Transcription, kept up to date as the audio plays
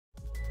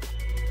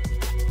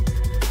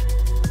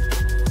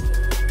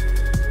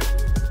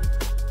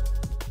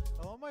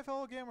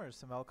Hello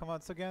gamers and welcome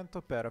once again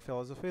to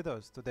Perafilozof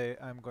videos. Today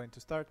I'm going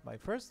to start my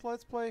first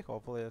let's play,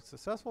 hopefully a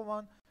successful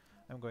one.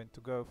 I'm going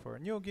to go for a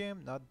new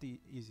game, not the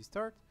easy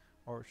start,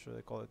 or should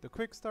I call it the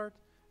quick start,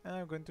 and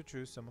I'm going to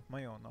choose some of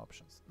my own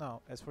options.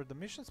 Now, as for the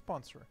mission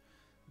sponsor,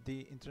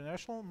 the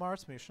International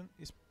Mars mission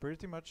is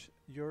pretty much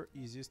your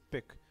easiest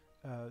pick.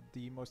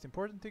 The most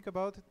important thing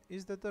about it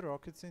is that the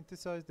rockets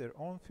synthesize their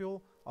own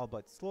fuel,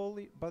 albeit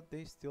slowly, but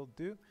they still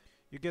do.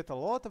 You get a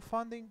lot of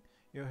funding,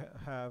 you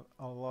have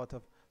a lot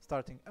of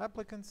starting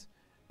applicants,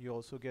 you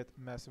also get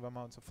massive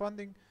amounts of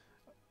funding,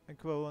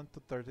 equivalent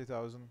to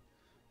 30,000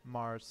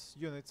 Mars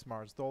units,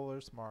 Mars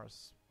dollars,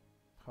 Mars,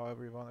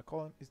 however you want to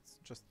call them, it's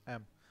just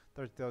M,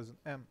 30,000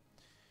 M.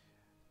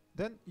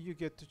 Then you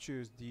get to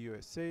choose the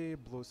USA,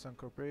 Blue Sun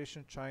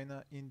Corporation,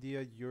 China,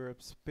 India,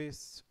 Europe,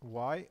 Space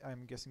Y,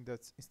 I'm guessing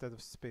that's instead of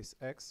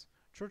SpaceX,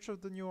 Church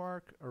of the New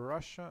Ark,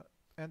 Russia,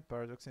 and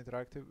Paradox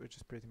Interactive, which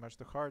is pretty much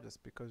the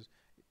hardest because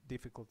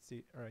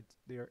difficulty right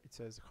there it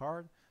says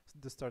hard.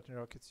 The starting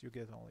rockets you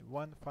get only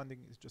one,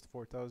 funding is just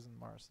 4,000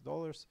 Mars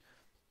dollars,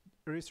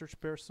 research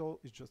per soul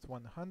is just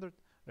 100,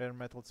 rare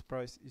metals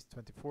price is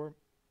 24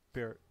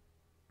 per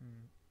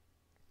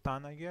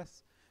ton, I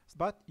guess.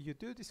 But you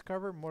do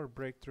discover more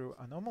breakthrough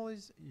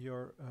anomalies.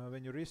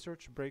 When you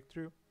research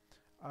breakthrough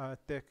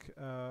tech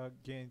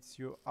gains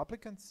you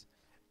applicants,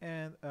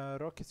 and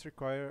rockets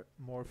require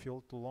more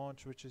fuel to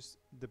launch, which is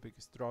the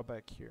biggest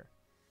drawback here.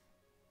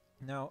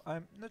 Now,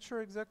 I'm not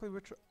sure exactly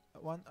which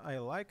one I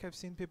like. I've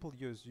seen people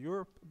use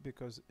Europe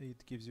because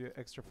it gives you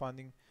extra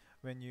funding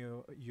when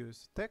you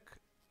use tech,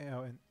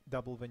 and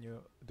double when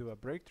you do a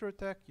breakthrough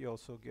attack. You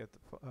also get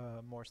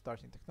more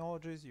starting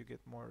technologies, you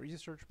get more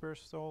research per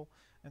soul,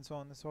 and so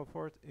on and so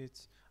forth.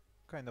 It's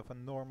kind of a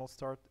normal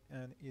start,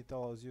 and it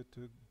allows you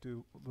to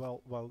do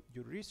well while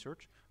you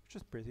research, which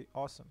is pretty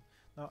awesome.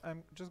 Now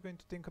I'm just going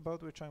to think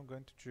about which I'm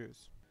going to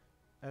choose.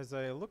 As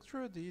I look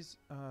through these,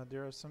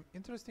 there are some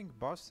interesting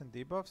buffs and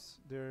debuffs.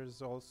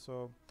 There's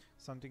also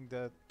something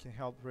that can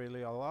help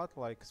really a lot,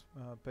 like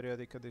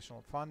periodic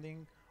additional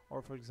funding,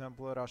 or for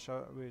example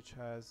Russia, which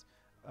has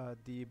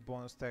the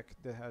bonus tech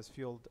that has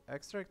fueled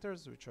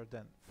extractors, which are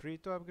then free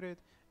to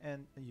upgrade,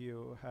 and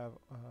you have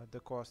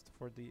the cost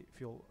for the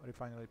fuel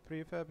refinery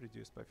prefab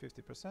reduced by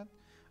 50%,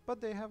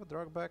 but they have a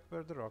drawback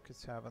where the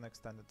rockets have an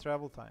extended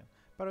travel time.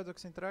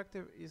 Paradox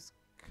Interactive is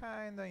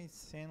kinda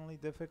insanely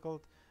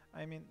difficult.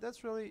 I mean,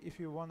 that's really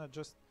if you wanna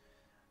just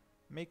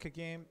make a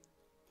game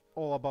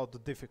all about the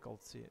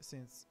difficulty,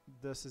 since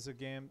this is a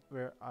game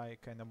where I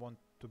kinda want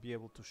to be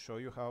able to show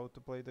you how to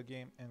play the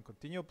game and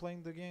continue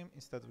playing the game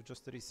instead of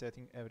just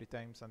resetting every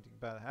time something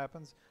bad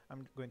happens.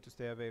 I'm going to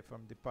stay away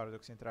from the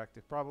Paradox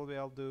Interactive. Probably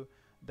I'll do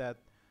that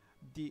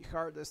the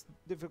hardest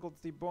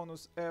difficulty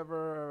bonus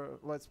ever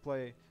let's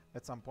play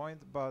at some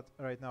point, but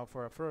right now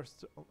for a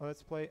first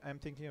let's play I'm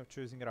thinking of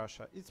choosing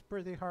Russia. It's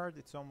pretty hard,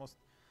 it's almost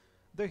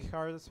the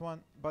hardest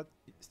one, but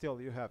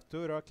still you have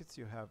two rockets,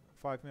 you have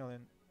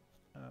 5,000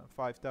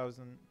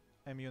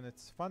 M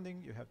units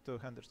funding, you have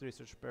 200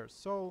 research per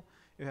soul,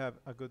 you have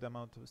a good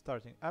amount of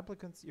starting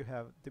applicants, you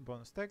have the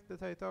bonus tech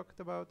that I talked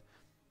about.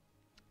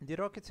 The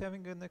rockets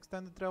having an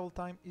extended travel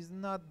time is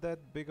not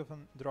that big of a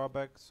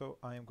drawback, so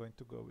I am going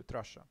to go with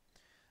Russia.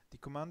 The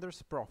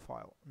commander's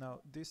profile.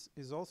 Now this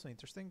is also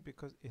interesting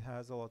because it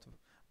has a lot of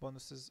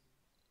bonuses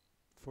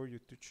for you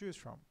to choose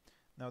from.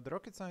 Now the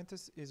rocket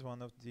scientist is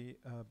one of the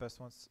best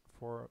ones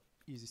for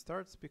easy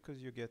starts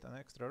because you get an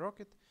extra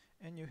rocket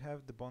and you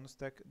have the bonus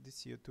tech, the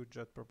CO2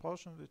 jet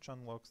propulsion, which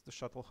unlocks the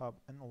shuttle hub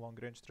and long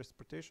range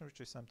transportation, which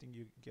is something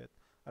you get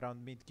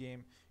around mid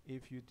game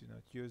if you do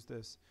not use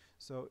this.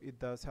 So it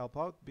does help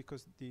out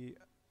because the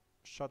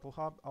shuttle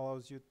hub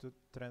allows you to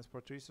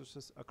transport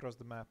resources across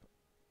the map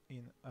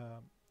in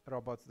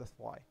robots that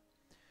fly.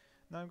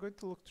 Now I'm going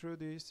to look through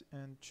these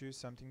and choose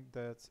something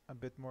that's a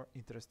bit more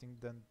interesting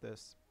than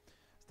this.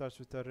 Starts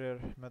with a rare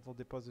metal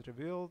deposit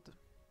revealed,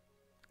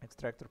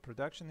 extractor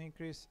production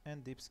increase,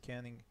 and deep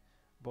scanning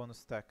bonus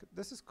stack.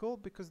 This is cool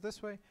because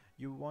this way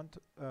you won't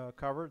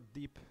cover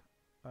deep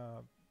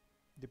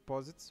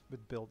deposits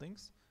with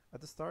buildings at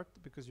the start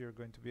because you're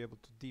going to be able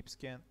to deep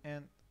scan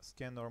and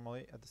scan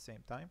normally at the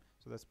same time,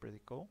 so that's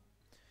pretty cool.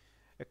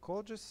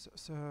 Ecologists,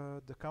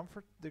 the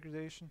comfort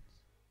degradation,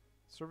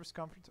 service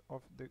comfort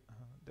of the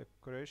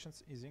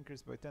decorations is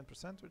increased by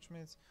 10%, which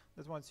means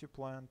that once you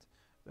plant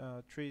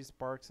trees,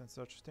 parks and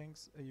such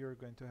things, you're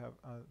going to have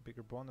a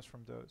bigger bonus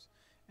from those.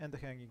 And the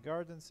hanging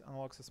gardens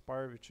unlocks a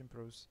spire which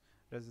improves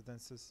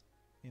residences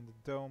in the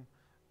dome.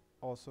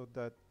 Also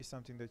that is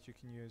something that you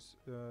can use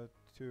the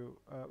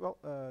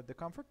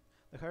comfort,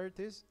 the higher it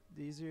is,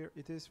 the easier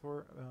it is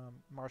for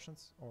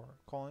Martians or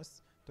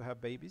colonists to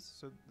have babies,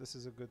 so this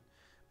is a good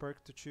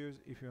perk to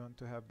choose if you want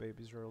to have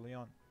babies early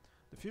on.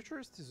 The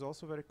futurist is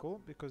also very cool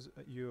because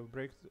you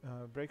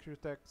breakthrough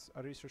attacks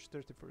are researched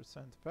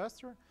 30%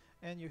 faster,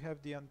 and you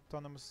have the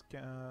autonomous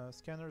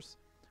scanners,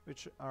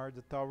 which are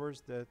the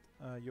towers that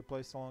you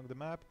place along the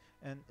map,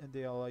 and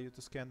they allow you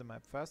to scan the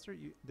map faster.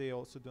 They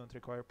also don't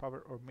require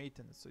power or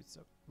maintenance, so it's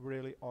a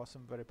really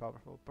awesome, very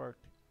powerful perk.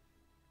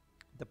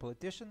 The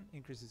politician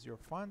increases your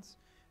funds,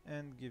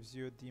 and gives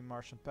you the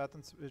Martian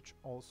patents, which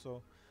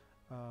also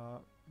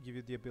give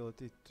you the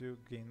ability to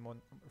gain more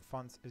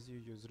funds as you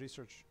use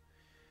research.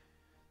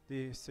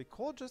 The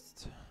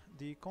psychologists,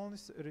 the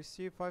colonists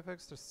receive 5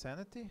 extra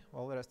sanity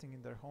while resting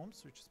in their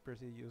homes, which is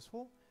pretty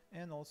useful.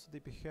 And also the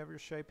behavior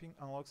shaping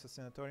unlocks a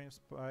sanatorium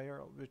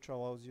spire, which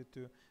allows you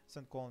to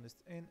send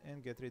colonists in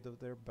and get rid of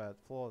their bad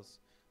flaws.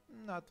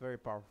 Not very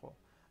powerful.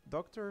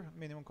 Doctor,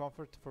 minimum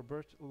comfort for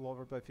birth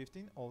lowered by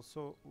 15,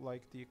 also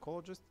like the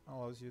ecologist,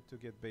 allows you to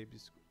get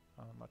babies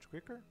much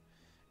quicker.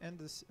 And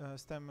this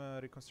STEM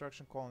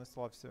reconstruction colonist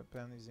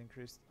lifespan is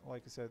increased,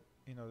 like I said,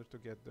 in order to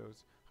get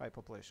those high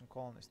population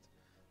colonists.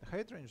 The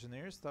Hydro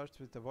Engineer starts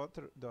with the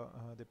water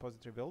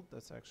depository build,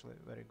 that's actually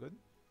very good.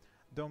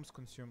 Domes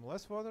consume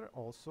less water,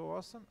 also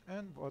awesome,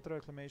 and water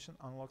reclamation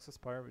unlocks a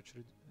spire which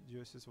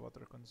reduces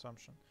water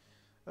consumption.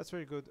 That's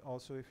very good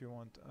also if you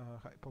want a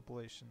high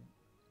population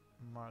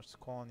Mars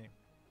colony.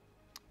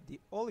 The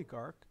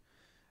Oligarch,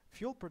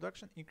 fuel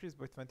production increased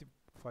by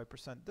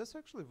 25%. This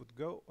actually would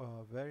go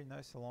very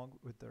nice along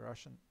with the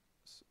Russians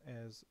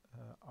as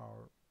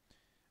our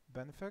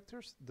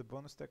benefactors. The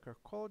bonus tech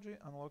archaeology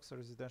unlocks a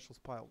residential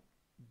spire.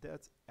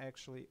 That's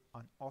actually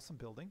an awesome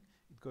building.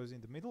 It goes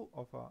in the middle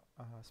of a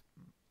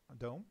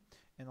dome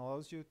and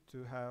allows you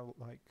to have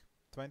like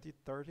 20,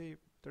 30,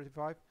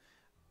 35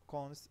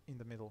 colonists in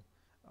the middle.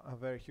 A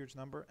very huge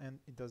number, and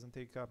it doesn't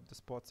take up the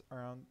spots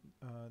around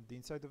the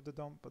inside of the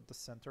dome but the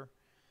center.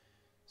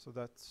 So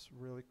that's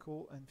really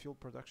cool, and fuel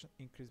production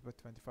increased by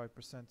 25%,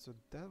 so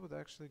that would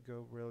actually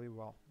go really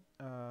well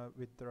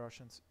with the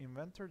Russians.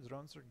 Inventor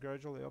drones are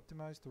gradually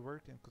optimized to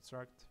work and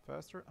construct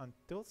faster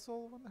until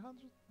Sol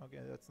 100.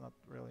 Okay, that's not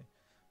really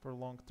for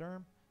long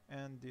term.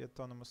 And the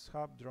autonomous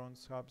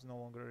drones hubs no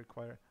longer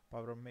require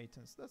power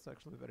maintenance. That's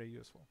actually very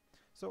useful.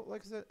 So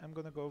like I said, I'm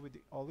gonna go with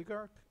the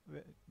Oligarch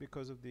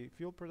because of the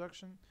fuel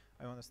production.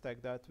 I want to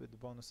stack that with the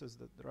bonuses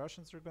that the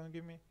Russians are gonna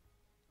give me.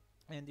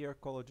 And the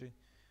archaeology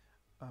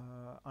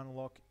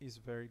unlock is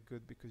very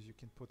good because you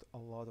can put a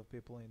lot of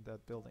people in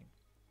that building.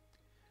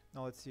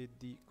 Now let's see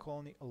the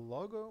colony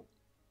logo.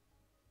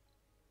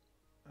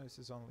 This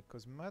is only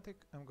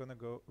cosmetic. I'm gonna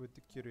go with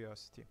the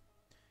curiosity.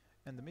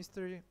 And the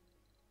mystery.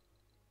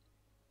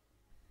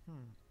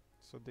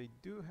 So they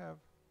do have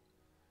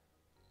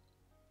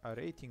a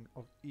rating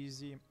of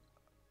easy,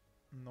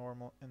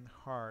 normal, and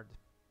hard.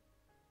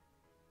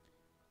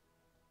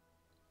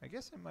 I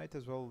guess I might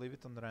as well leave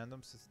it on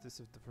random since this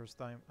is the first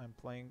time I'm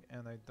playing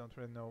and I don't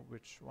really know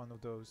which one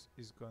of those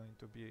is going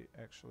to be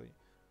actually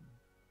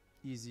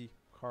easy,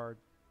 hard,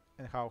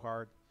 and how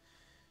hard.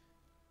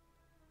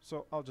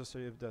 So I'll just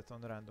leave that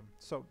on random.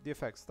 So the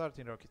effects: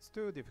 starting rockets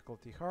 2,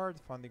 difficulty hard,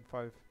 funding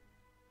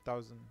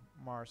 5,000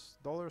 Mars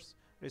dollars,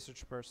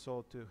 research per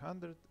soul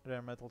 200,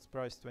 rare metals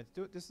price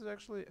 22. This is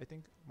actually, I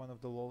think, one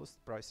of the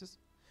lowest prices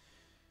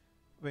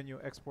when you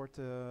export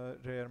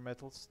rare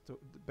metals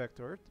back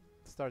to Earth.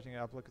 Starting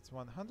applicates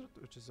 100,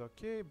 which is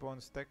okay.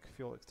 Bonus tech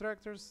fuel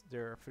extractors,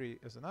 they're free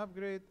as an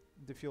upgrade.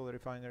 The fuel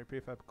refinery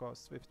prefab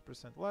costs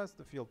 50% less.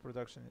 The fuel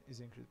production is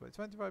increased by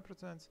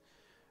 25%,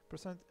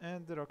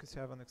 and the rockets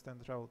have an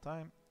extended travel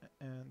time,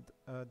 and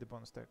the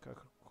bonus tech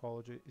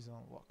archaeology is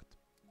unlocked.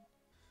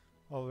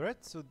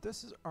 Alright, so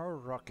this is our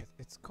rocket.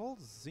 It's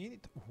called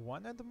Zenith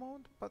 1 at the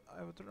moment, but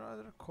I would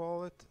rather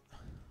call it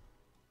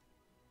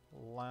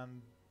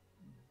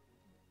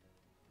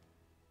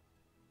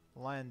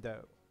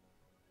Lando.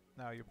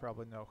 Now you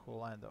probably know who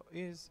Lando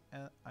is,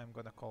 and I'm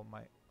gonna call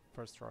my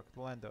first rocket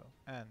Lando.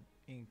 And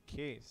in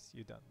case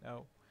you don't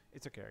know,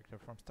 it's a character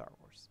from Star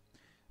Wars.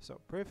 So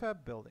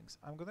prefab buildings.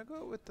 I'm gonna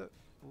go with a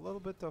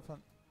little bit of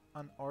an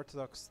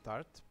unorthodox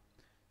start.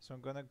 So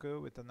I'm gonna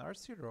go with an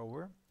RC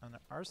rover, an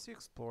RC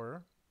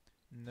explorer,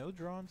 no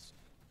drones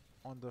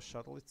on the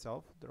shuttle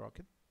itself, the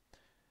rocket,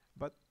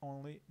 but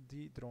only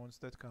the drones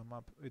that come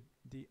up with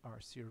the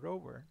RC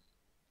rover.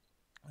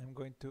 I'm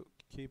going to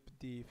keep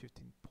the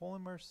 15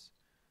 polymers,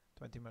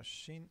 20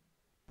 machine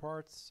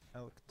parts.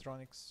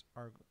 Electronics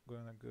are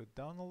gonna go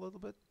down a little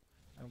bit.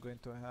 I'm going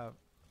to have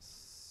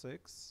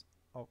 6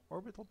 of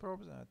orbital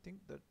probes, and I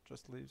think that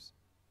just leaves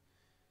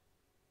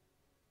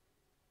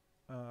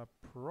a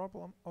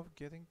problem of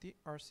getting the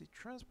RC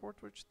transport,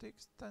 which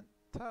takes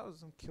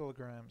 10,000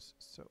 kilograms.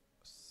 So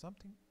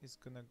something is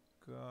gonna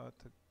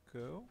gotta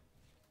go.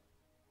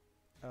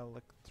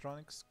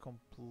 Electronics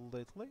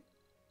completely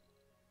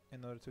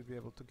in order to be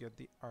able to get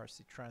the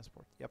RC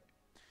transport. Yep.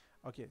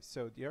 Okay,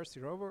 so the RC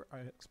rover,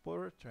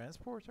 explorer,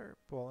 transporter,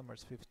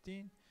 polymers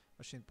 15,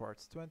 machine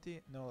parts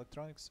 20, no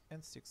electronics,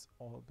 and 6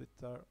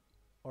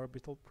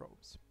 orbital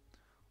probes.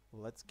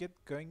 Let's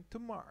get going to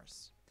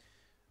Mars.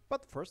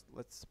 But first,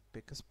 let's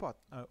pick a spot.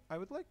 I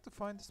would like to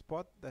find a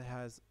spot that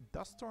has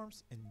dust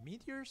storms and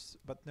meteors,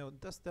 but no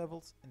dust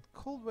devils and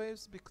cold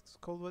waves, because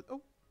cold waves...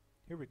 Oh,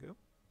 here we go.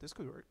 This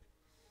could work.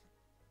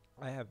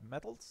 I have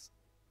metals.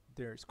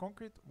 There's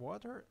concrete,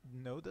 water,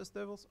 no dust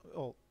devils,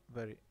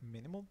 very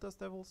minimal dust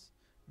devils,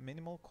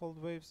 minimal cold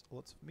waves,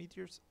 lots of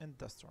meteors, and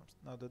dust storms.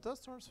 Now the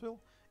dust storms will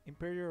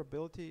impair your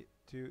ability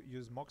to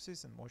use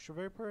moxies and moisture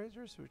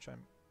vaporizers, which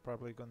I'm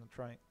probably gonna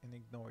try and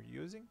ignore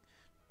using.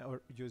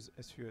 or use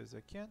as few as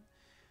I can.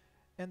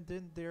 And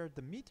then there are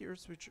the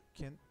meteors, which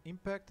can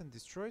impact and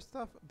destroy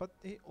stuff, but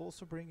they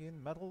also bring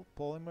in metal,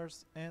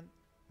 polymers, and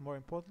more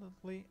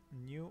importantly,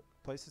 new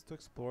places to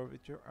explore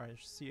with your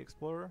RC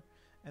Explorer,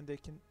 and they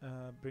can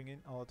bring in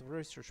a lot of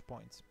research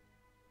points.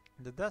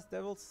 The Dust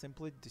Devils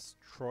simply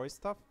destroy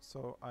stuff,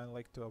 so I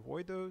like to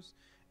avoid those,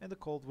 and the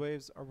Cold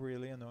Waves are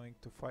really annoying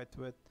to fight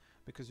with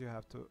because you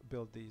have to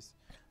build these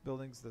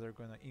buildings that are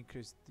going to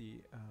increase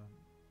the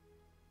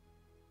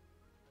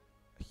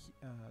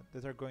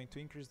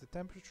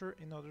temperature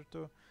in order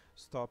to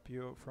stop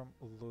you from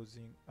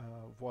losing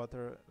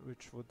water,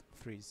 which would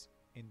freeze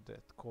in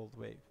that cold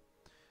wave.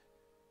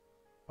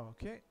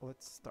 Okay,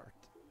 let's start.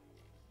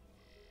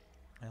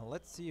 And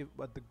let's see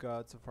what the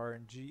gods of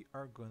RNG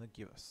are gonna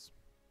give us.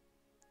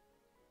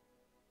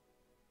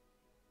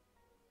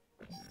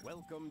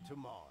 Welcome to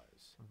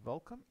Mars.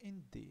 Welcome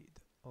indeed.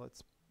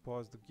 Let's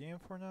pause the game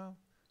for now.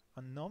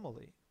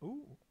 Anomaly.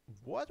 Ooh,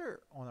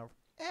 water on our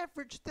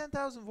average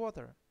 10,000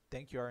 water.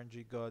 Thank you,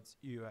 RNG gods.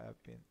 You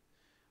have been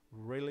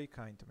really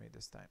kind to me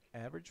this time.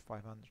 Average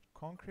 500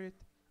 concrete,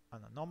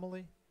 an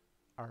anomaly,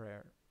 a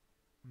rare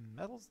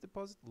metals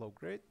deposit, low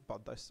grade,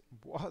 but that's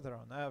water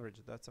on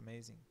average. That's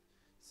amazing.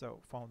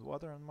 So, found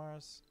water on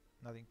Mars.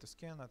 Nothing to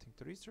scan, nothing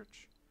to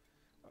research.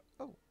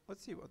 Oh,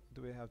 let's see, what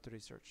do we have to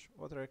research?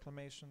 Water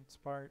reclamation,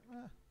 inspired,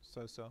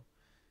 so-so.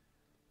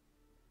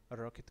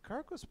 Rocket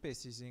cargo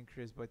space is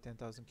increased by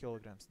 10,000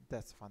 kilograms.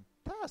 That's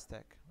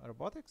fantastic.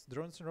 Robotics,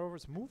 drones and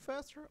rovers move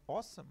faster.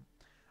 Awesome.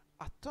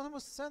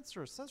 Autonomous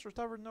sensors. Sensor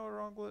tower no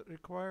longer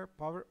require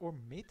power or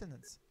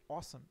maintenance.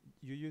 Awesome.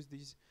 You use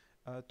these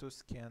to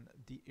scan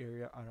the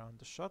area around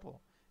the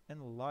shuttle.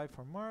 And live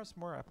from Mars,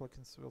 more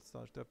applicants will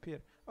start to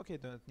appear. Okay,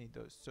 do not need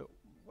those. So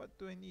what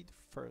do I need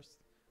first?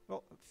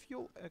 Well,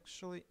 fuel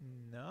actually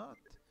not.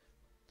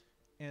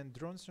 And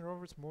drones and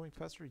rovers moving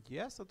faster.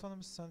 Yes,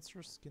 autonomous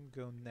sensors can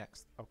go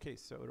next. Okay,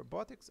 so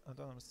robotics,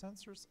 autonomous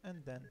sensors,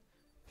 and then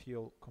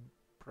fuel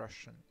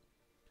compression.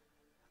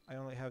 I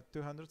only have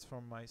 200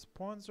 from my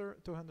sponsor,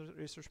 200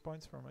 research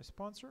points from my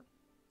sponsor.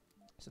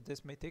 So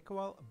this may take a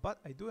while, but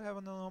I do have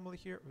an anomaly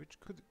here, which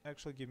could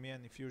actually give me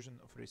an infusion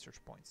of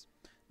research points.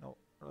 Now,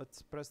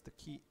 let's press the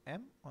key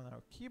M on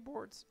our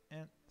keyboards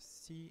and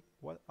see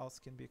what else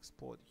can be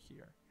explored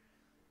here.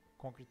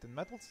 Concrete and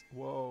metals.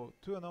 Whoa,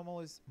 2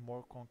 anomalies,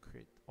 more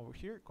concrete. Over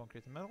here,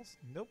 concrete and metals.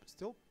 Nope,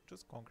 still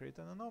just concrete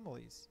and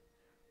anomalies.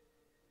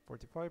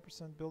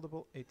 45%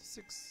 buildable,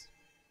 86.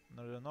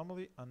 Another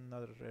anomaly,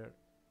 another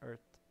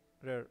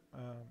rare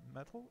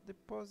metal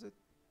deposit.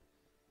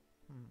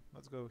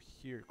 Let's go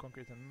here,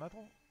 concrete and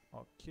metal.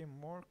 Okay,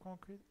 more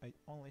concrete. I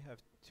only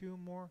have 2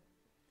 more.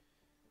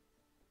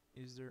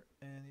 Is there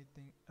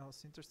anything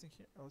else interesting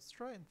here? Let's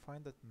try and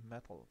find that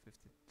metal.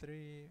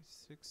 53,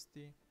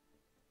 60.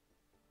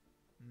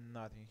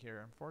 Nothing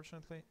here,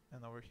 unfortunately.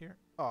 And over here,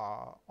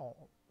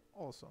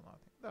 also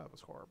nothing. That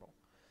was horrible.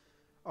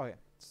 Oh yeah,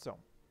 so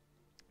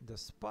the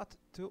spot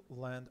to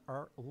land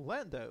our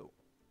Lando.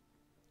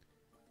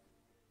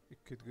 We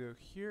could go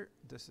here.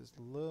 This is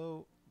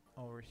low.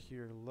 Over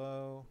here,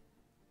 low.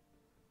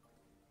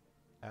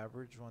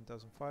 Average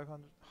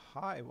 1,500.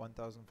 High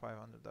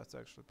 1,500. That's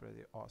actually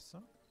pretty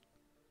awesome.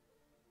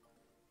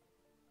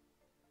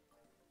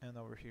 And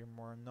over here,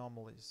 more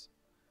anomalies.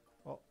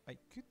 Well, I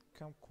could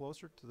come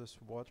closer to this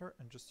water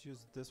and just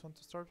use this one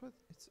to start with.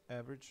 It's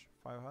average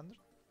 500.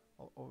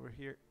 Well, over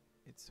here,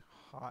 it's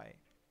high.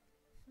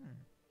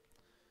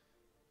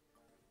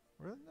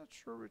 Really not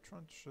sure which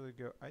one should I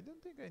go. I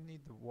don't think I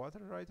need the water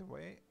right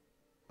away.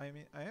 I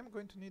mean, I am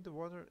going to need the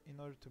water in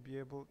order to be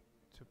able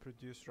to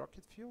produce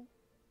rocket fuel.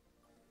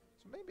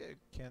 So maybe I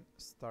can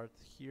start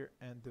here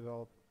and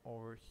develop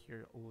over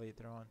here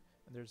later on.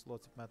 And there's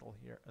lots of metal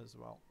here as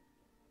well.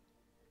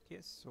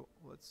 Okay, so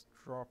let's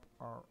drop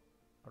our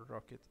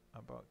rocket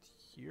about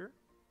here.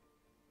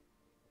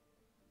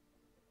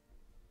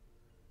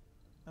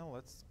 And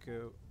let's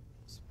go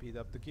speed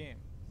up the game.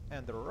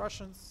 And the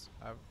Russians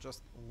have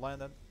just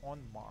landed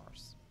on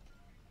Mars.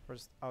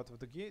 First out of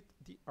the gate,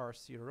 the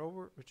RC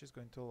rover, which is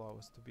going to allow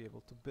us to be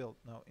able to build.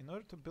 Now, in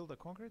order to build a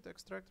concrete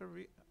extractor,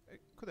 we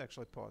could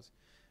actually pause.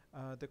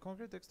 The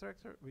concrete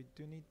extractor, we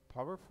do need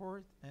power for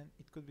it, and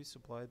it could be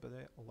supplied by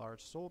a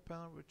large solar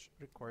panel, which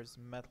requires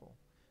metal.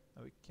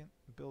 Now we can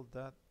build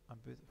that a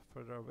bit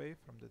further away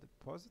from the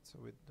deposit so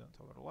we don't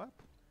overlap.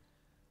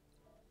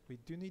 We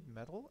do need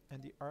metal,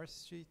 and the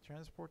RC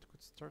transport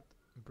could start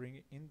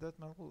bringing in that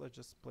metal. Let's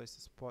just place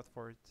a spot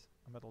for it,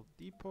 a metal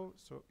depot,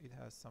 so it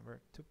has somewhere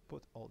to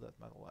put all that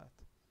metal at.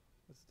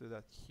 Let's do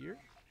that here.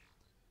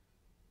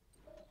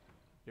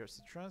 Here's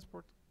the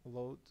transport,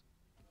 load,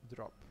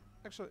 drop.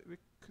 Actually, we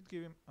could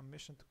give him a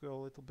mission to go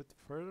a little bit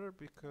further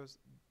because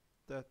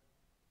that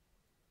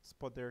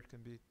spot there can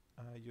be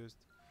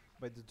used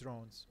by the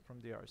drones from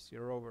the RC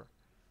rover.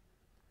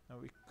 Now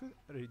we could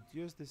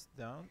reduce this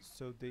down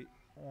so they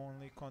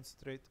only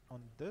concentrate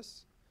on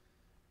this,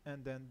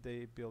 and then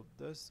they build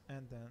this,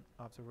 and then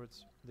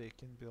afterwards they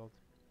can build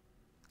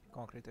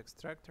concrete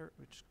extractor,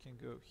 which can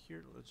go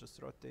here. Let's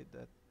just rotate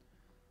that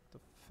to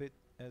fit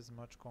as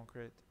much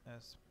concrete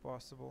as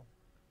possible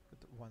with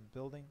one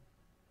building.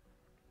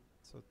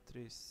 So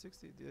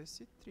 360, did I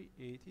see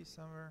 380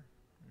 somewhere?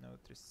 No,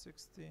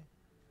 360.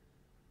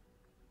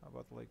 How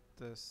about like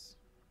this?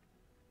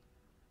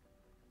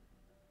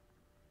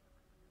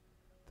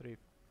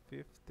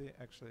 350,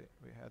 actually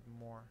we had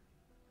more.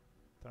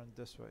 Turn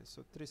this way,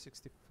 so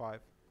 365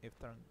 if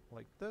turned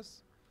like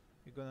this.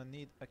 You're gonna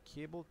need a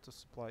cable to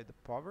supply the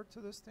power to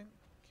this thing.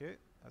 Okay,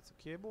 that's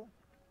a cable.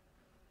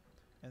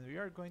 And we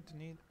are going to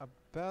need a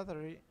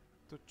battery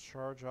to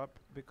charge up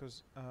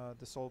because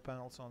the solar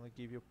panels only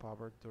give you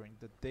power during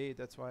the day.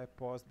 That's why I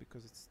paused,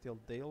 because it's still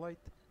daylight.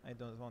 I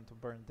don't want to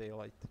burn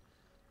daylight.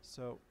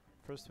 So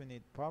first we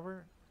need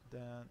power,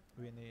 then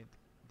we need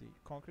the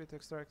concrete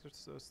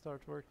extractors to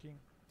start working,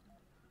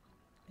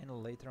 and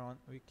later on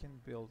we can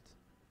build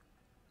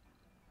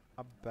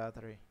a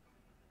battery.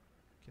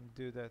 Can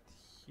do that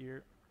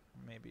here,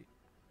 maybe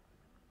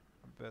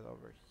a bit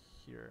over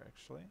here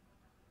actually.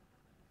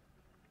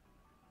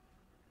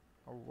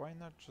 Or why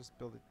not just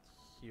build it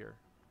here?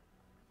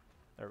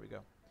 There we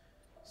go.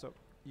 So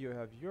you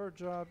have your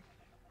job.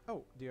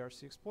 Oh, the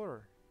RC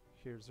Explorer.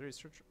 Here's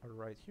research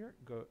right here.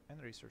 Go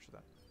and research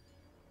that.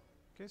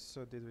 Okay,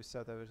 so did we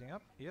set everything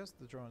up? Yes,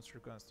 the drones are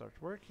gonna start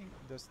working.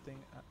 This thing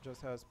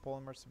just has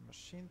polymers and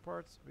machine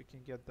parts. We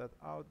can get that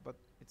out, but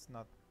it's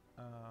not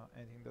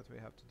anything that we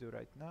have to do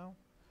right now.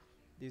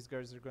 These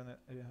guys are gonna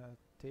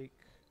take...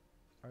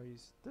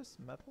 Is this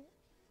metal?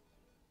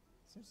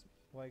 Seems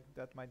like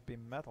that might be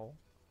metal.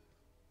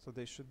 So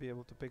they should be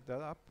able to pick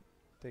that up,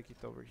 take it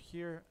over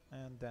here,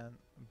 and then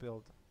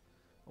build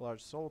a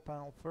large solar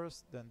panel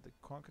first, then the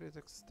concrete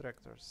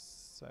extractor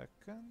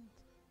second,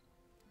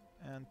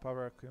 and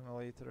power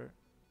accumulator.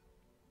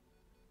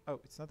 Oh,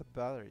 it's not a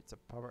battery, it's a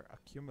power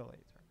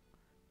accumulator.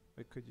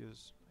 We could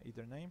use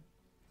either name.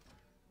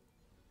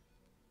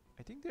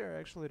 I think they're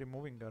actually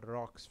removing the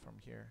rocks from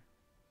here.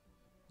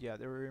 Yeah,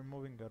 they're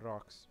removing the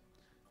rocks.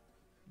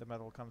 The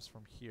metal comes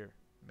from here.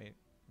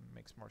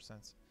 Makes more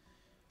sense.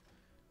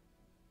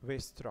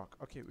 Waste rock.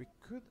 Okay, we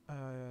could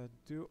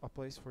do a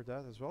place for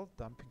that as well.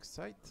 Dumping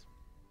site.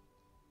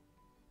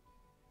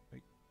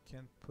 We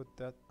can put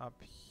that up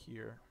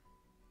here.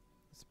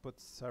 Let's put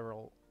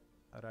several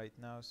right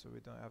now so we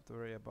don't have to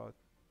worry about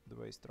the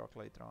waste rock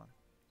later on.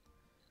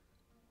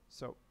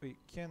 So we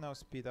can now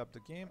speed up the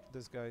game.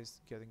 This guy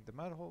is getting the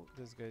metal.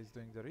 This guy is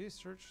doing the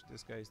research.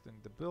 This guy is doing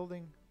the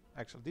building.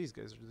 Actually, these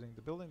guys are doing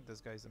the building. This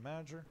guy is the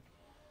manager.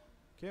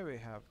 Okay, we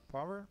have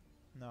power.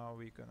 Now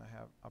we're gonna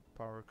have a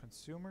power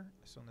consumer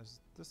as soon as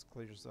this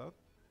clears out.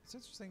 It's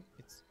interesting,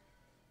 it's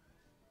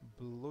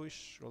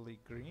bluishly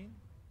green.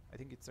 I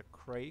think it's a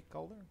gray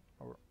color,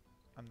 or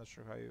I'm not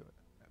sure how you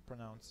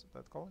pronounce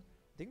that color.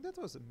 I think that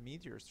was a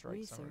meteor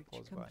strike somewhere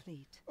close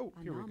complete. by. Oh,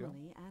 here we go.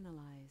 Anomaly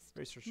analyzed.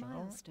 Research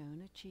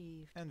Milestone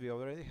achieved. And we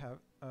already have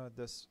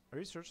this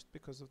researched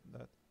because of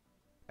that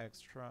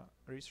extra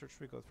research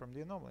we got from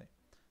the anomaly.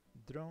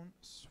 Drone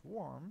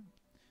swarm.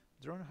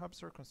 Drone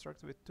hubs are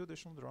constructed with 2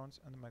 additional drones,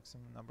 and the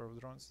maximum number of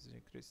drones is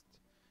increased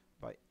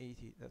by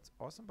 80. That's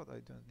awesome, but I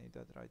don't need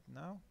that right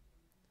now.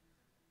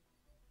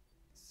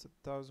 It's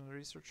 1,000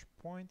 research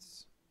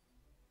points.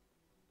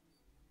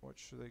 What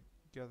should I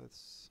get?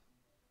 It's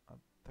a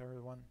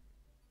third one.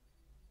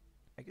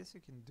 I guess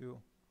you can do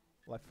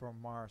life from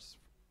Mars.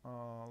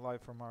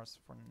 Life from Mars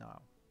for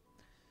now.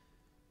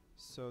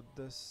 So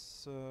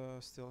this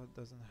still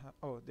doesn't have...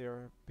 Oh,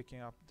 they're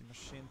picking up the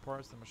machine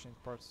parts. The machine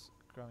parts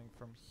coming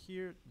from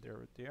here,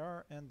 there they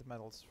are, and the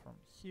metals from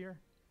here.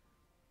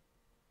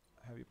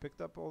 Have you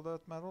picked up all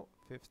that metal?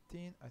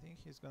 15. I think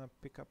he's gonna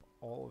pick up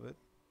all of it.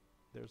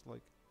 There's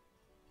like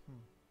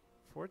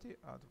 40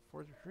 out of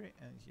 43,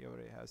 and he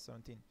already has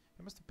 17.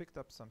 He must have picked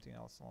up something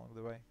else along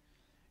the way.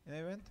 In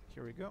any event,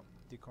 here we go.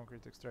 The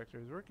concrete extractor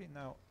is working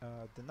now.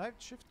 The night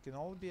shift can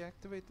only be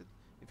activated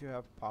if you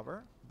have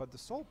power, but the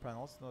solar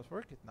panels do not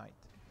work at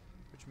night,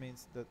 which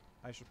means that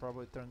I should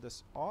probably turn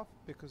this off,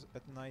 because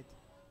at night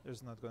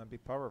there's not going to be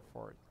power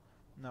for it.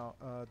 Now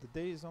the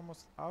day is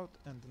almost out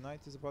and the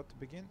night is about to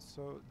begin,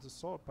 so the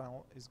solar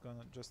panel is going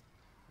to just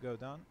go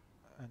down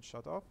and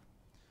shut off.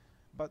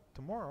 But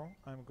tomorrow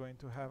I'm going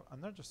to have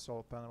another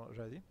solar panel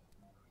ready.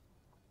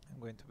 I'm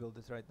going to build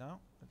it right now.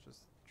 I'll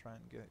just try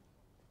and get it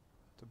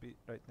to be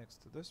right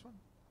next to this one.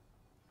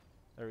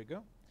 There we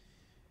go.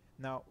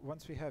 Now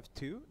once we have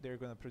 2, they're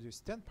going to produce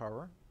 10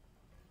 power,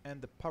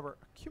 and the power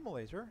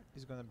accumulator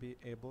is going to be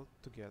able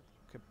to get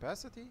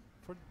capacity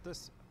for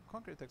this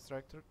concrete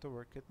extractor to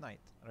work at night.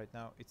 Right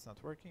now it's not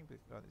working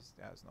because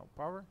it has no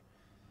power,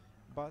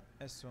 but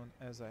as soon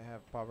as I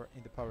have power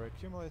in the power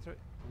accumulator...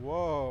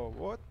 Whoa,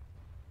 what?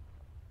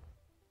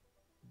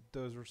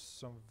 Those were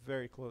some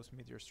very close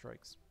meteor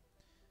strikes.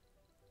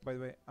 By the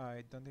way,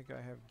 I don't think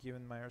I have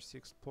given my RC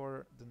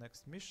Explorer the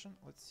next mission.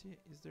 Let's see,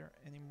 is there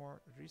any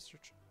more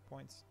research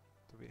points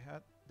to be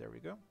had? There we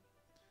go.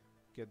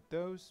 Get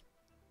those.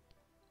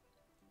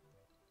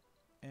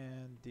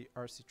 And the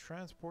RC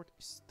transport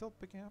is still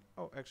picking up.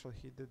 Oh, actually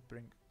he did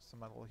bring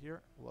some metal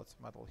here. Lots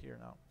of metal here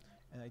now.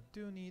 And I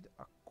do need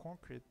a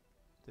concrete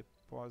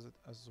deposit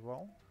as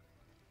well.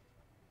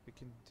 We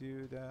can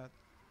do that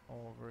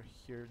over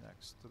here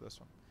next to this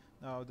one.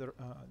 Now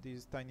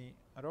these tiny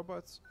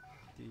robots,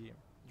 the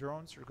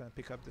drones, are gonna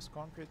pick up this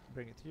concrete,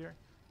 bring it here.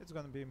 It's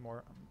gonna be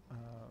more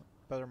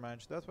better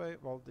managed that way,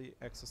 while the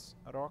excess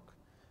rock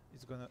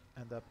is gonna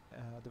end up,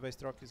 the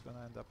waste rock is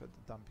gonna end up at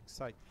the dumping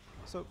site.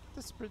 So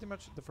this is pretty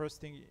much the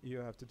first thing you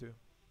have to do.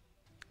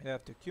 You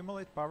have to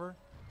accumulate power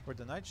for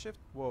the night shift.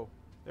 Whoa,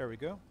 there we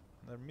go.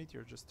 Another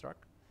meteor just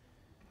struck.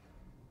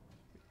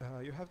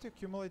 You have to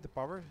accumulate the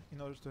power in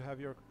order to have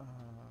your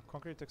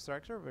concrete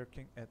extractor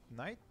working at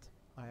night.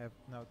 I have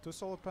now 2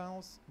 solar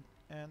panels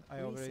and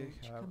I already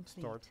Research have complete.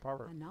 stored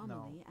power. Now,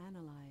 Anomaly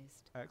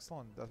analyzed.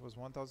 excellent, that was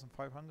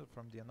 1500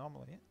 from the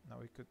anomaly. Now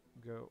we could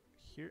go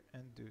here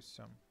and do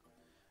some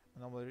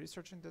anomaly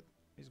researching that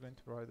is going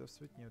to provide us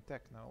with new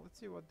tech. Now let's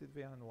see, what did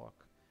we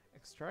unlock?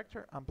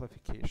 Extractor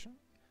amplification.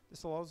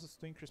 This allows us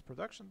to increase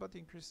production but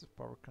increases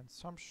power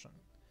consumption.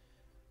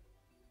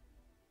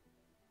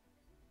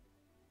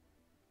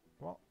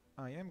 Well,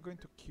 I am going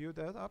to queue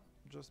that up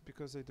just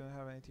because I don't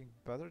have anything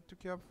better to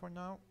queue up for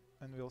now,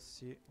 and we'll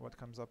see what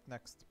comes up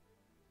next.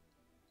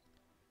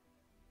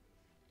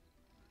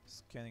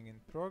 Scanning in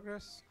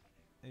progress.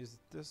 Is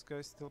this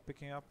guy still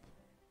picking up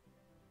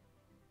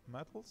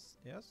metals?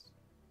 Yes.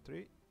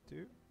 3,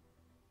 2,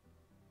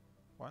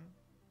 1.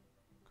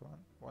 Come on,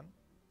 1.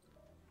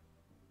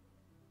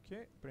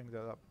 Okay, bring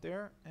that up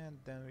there, and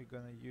then we're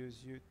gonna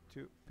use you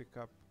to pick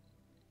up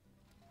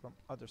from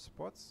other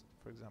spots,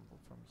 for example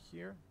from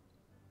here.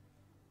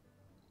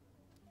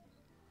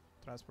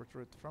 Transport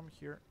route from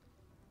here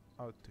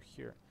out to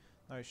here.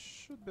 Now I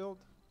should build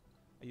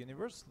a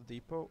universal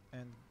depot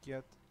and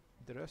get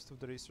the rest of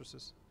the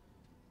resources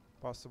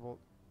possible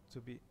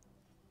to be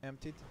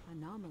emptied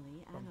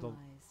Anomaly from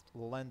analyzed. the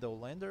Lando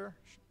Lander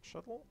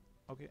shuttle.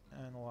 Okay,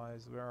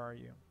 analyze, where are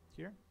you?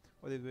 Here.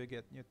 What did we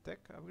get? New tech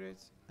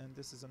upgrades, and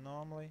this is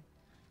anomaly.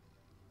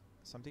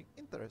 Something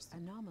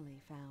interesting.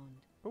 Anomaly found.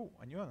 Oh,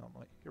 a new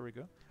anomaly. Here we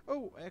go.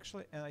 Oh,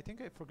 actually, and I think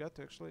I forgot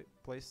to actually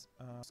place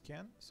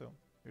scan. So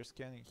we're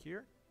scanning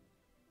here.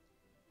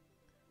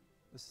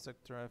 This is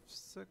sector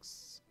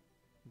F6.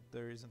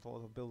 There isn't a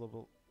lot of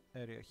buildable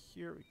area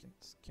here. We can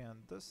scan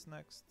this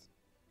next.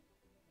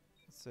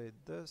 Let's say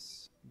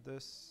this,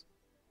 this,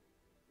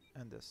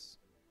 and this.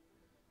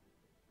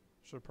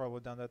 Should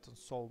probably done that on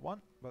Sol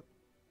 1, but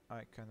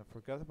I kind of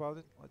forgot about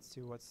it. Let's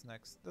see what's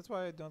next. That's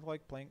why I don't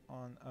like playing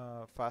on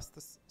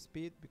fastest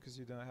speed, because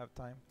you don't have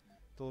time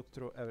to look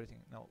through everything.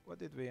 Now, what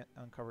did we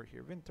uncover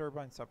here? Wind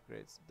turbines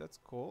upgrades. That's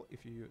cool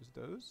if you use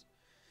those.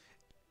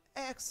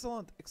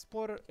 Excellent!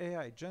 Explorer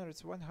AI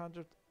generates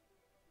 100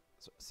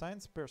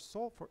 science per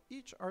soul for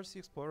each RC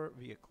Explorer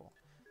vehicle.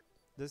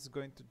 This is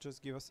going to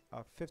just give us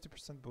a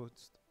 50%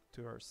 boost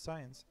to our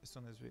science as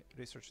soon as we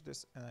research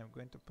this, and I'm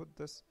going to put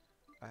this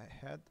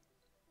ahead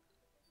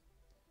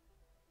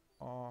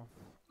of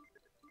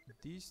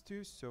these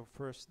two. So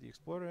first the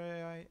Explorer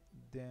AI,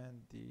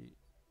 then the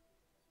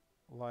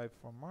Live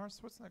from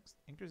Mars. What's next?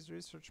 Increased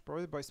research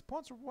provided by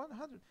sponsor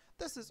 100.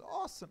 This is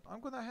awesome!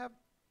 I'm gonna have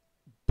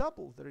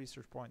double the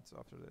research points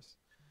after this.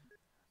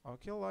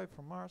 Okay, Live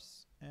from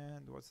Mars.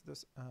 And what's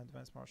this?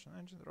 Advanced Martian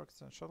engine,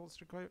 rockets and shuttles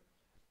required.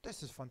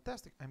 This is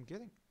fantastic. I'm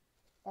getting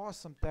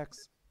awesome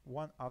techs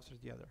one after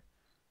the other.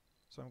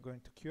 So I'm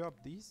going to queue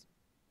up these,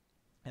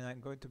 and I'm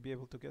going to be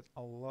able to get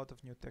a lot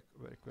of new tech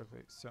very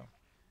quickly. So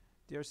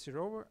DRC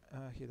rover,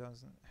 he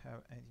doesn't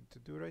have anything to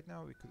do right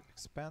now. We could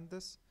expand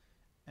this,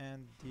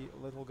 and the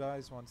little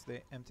guys, once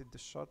they emptied the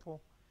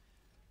shuttle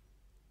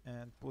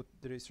and put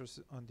the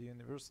resources on the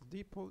universal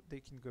depot,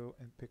 they can go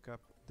and pick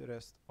up the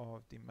rest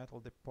of the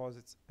metal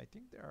deposits. I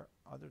think there are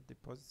other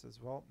deposits as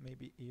well,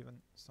 maybe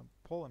even some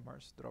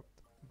polymers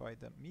dropped by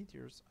the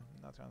meteors.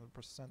 I'm not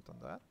 100% on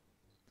that.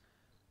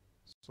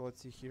 So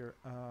let's see here,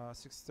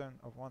 67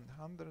 of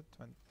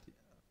 120.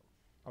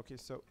 Okay,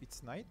 so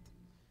it's night,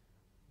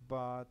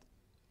 but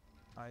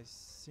I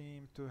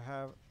seem to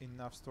have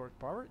enough stored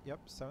power.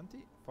 Yep,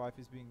 75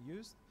 is being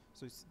used,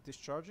 so it's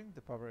discharging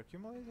the power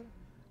accumulator,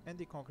 and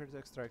the concrete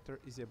extractor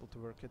is able to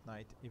work at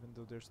night even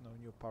though there's no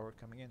new power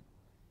coming in.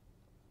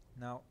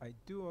 Now I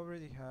do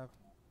already have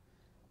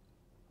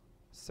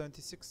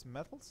 76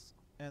 metals,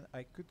 and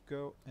I could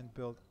go and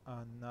build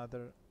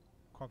another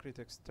concrete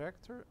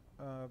extractor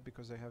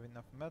because I have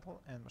enough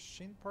metal and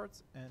machine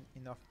parts and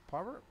enough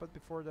power. But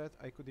before that,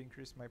 I could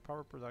increase my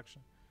power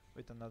production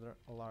with another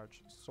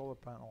large solar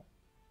panel.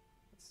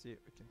 Let's see if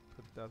we can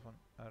put that one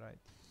right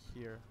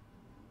here.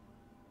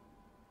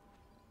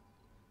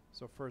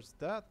 So first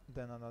that,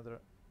 then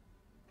another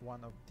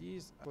one of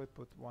these. I will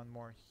put one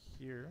more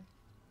here.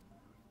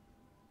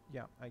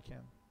 Yeah, I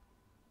can.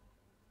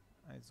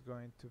 It's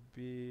going to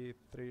be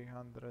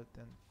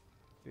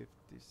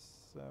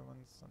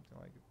 357, something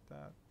like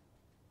that.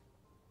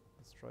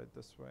 Let's try it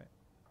this way.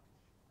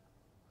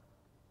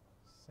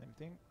 Same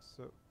thing.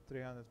 So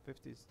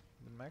 350 is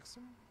the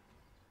maximum,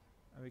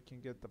 and we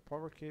can get the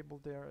power cable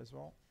there as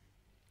well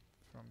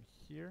from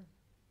here.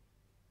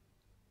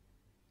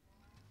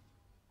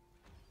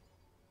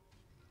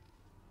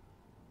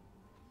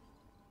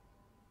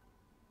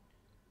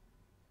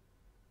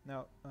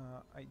 Now,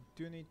 I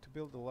do need to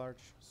build a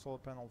large solar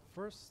panel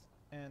first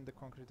and the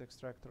concrete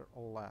extractor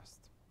last.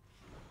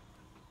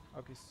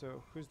 Okay,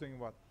 so who's doing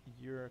what?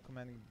 You're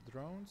commanding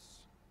drones.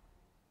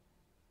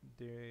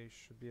 They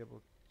should be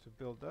able to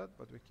build that,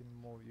 but we can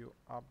move you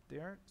up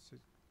there so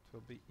it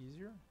will be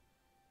easier.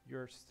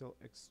 You're still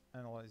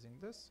analyzing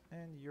this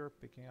and you're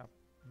picking up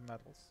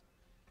metals.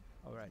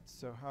 Alright,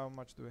 so how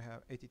much do we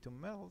have? 82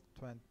 metal,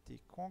 20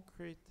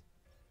 concrete.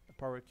 The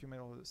power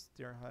accumulator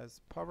still has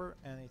power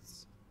and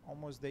it's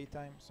almost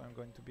daytime, so I'm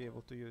going to be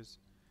able to use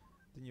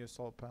the new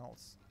solar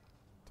panels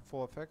to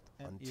full effect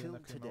and even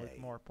accumulate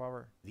more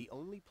power. The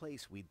only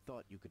place we'd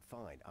thought you could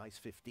find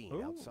Ice-15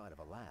 Ooh. outside of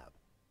a lab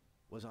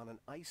was on an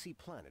icy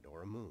planet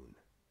or a moon.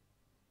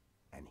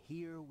 And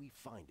here we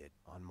find it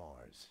on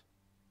Mars.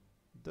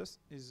 This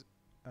is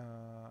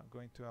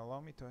going to allow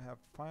me to have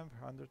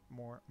 500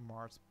 more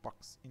Mars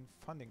bucks in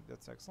funding.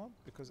 That's excellent,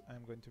 because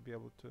I'm going to be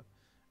able to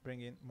bring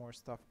in more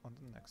stuff on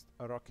the next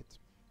rocket.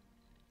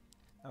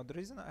 Now the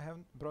reason I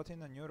haven't brought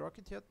in a new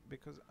rocket yet,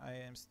 because I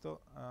am still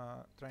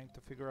trying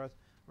to figure out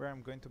where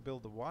I'm going to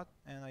build the what,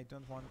 and I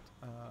don't want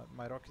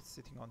my rocket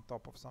sitting on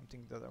top of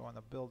something that I want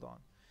to build on.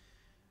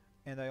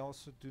 And I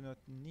also do not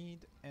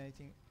need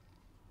anything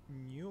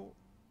new,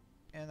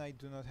 and I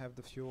do not have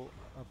the fuel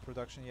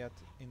production yet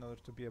in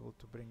order to be able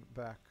to bring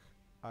back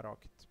a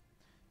rocket.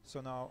 So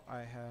now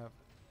I have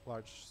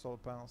large solar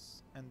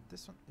panels, and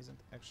this one isn't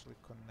actually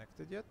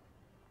connected yet.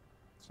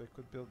 So I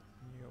could build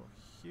new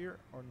here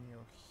or new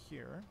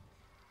here.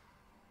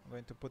 I'm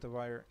going to put a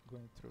wire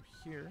going through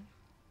here.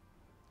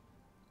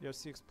 Your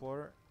Sea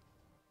Explorer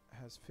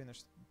has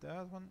finished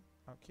that one.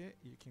 Okay,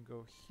 you can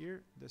go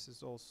here. This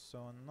is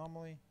also an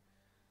anomaly.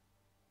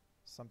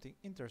 Something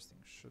interesting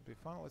should be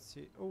fun. Let's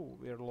see. Oh,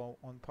 we are low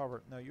on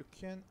power. Now you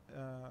can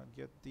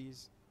get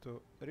these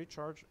to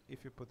recharge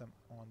if you put them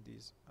on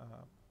these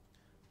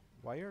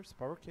wires,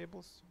 power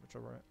cables,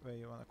 whichever way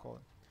you want to call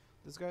it.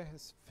 This guy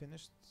has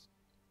finished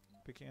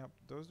picking up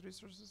those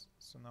resources,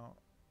 so now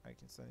I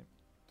can send him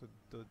to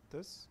do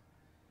this.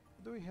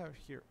 What do we have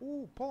here?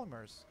 Ooh,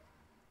 polymers.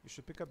 You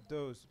should pick up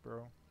those,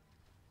 bro.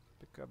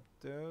 Pick up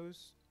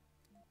those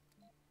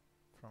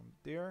from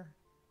there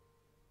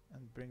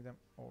and bring them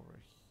over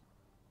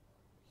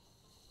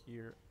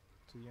here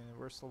to the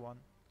universal one.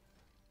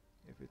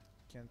 If it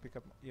can pick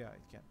up, yeah,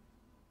 it can.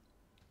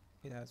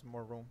 It has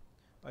more room.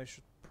 I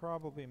should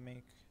probably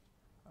make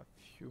a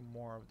few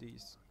more of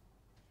these,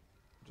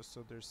 just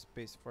so there's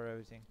space for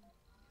everything.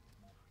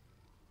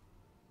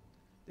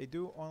 They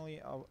do only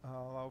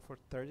allow for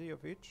 30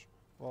 of each,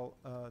 while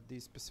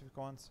these specific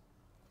ones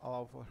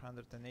allow for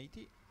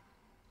 180.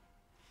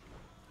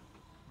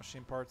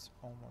 Machine parts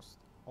almost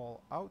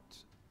all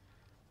out.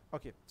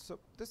 Okay, so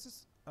this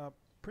is a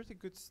pretty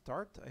good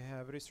start. I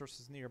have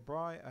resources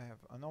nearby, I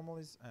have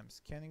anomalies, I'm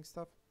scanning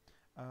stuff.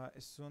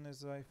 As soon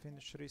as I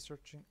finish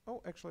researching...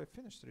 Oh, actually I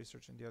finished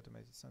researching the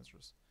automated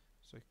sensors.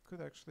 So I could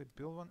actually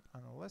build one,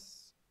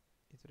 unless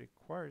it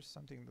requires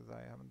something that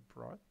I haven't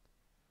brought.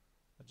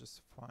 I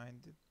just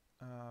find it.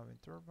 Wind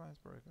turbines,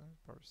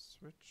 power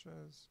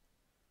switches,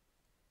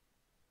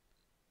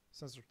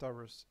 sensor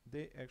towers.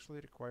 They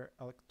actually require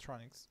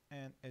electronics,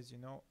 and as you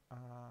know,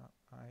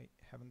 I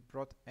haven't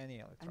brought any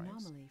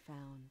electronics. Anomaly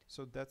found.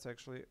 So that's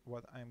actually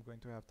what I'm going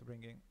to have to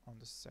bring in on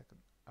the second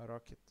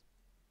rocket.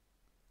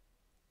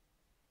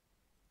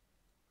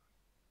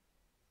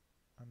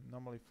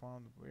 Anomaly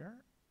found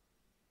where?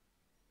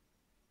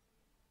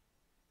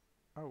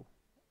 Oh,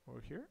 over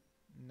here?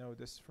 No,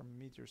 this is from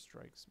meteor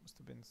strikes. Must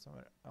have been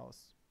somewhere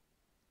else.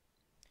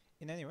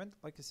 In any event,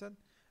 like I said,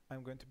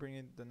 I'm going to bring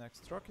in the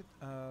next rocket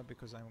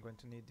because I'm going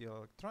to need the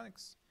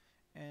electronics,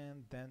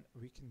 and then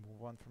we can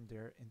move on from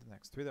there in the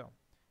next video.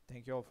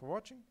 Thank you all for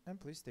watching,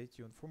 and please stay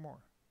tuned for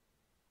more.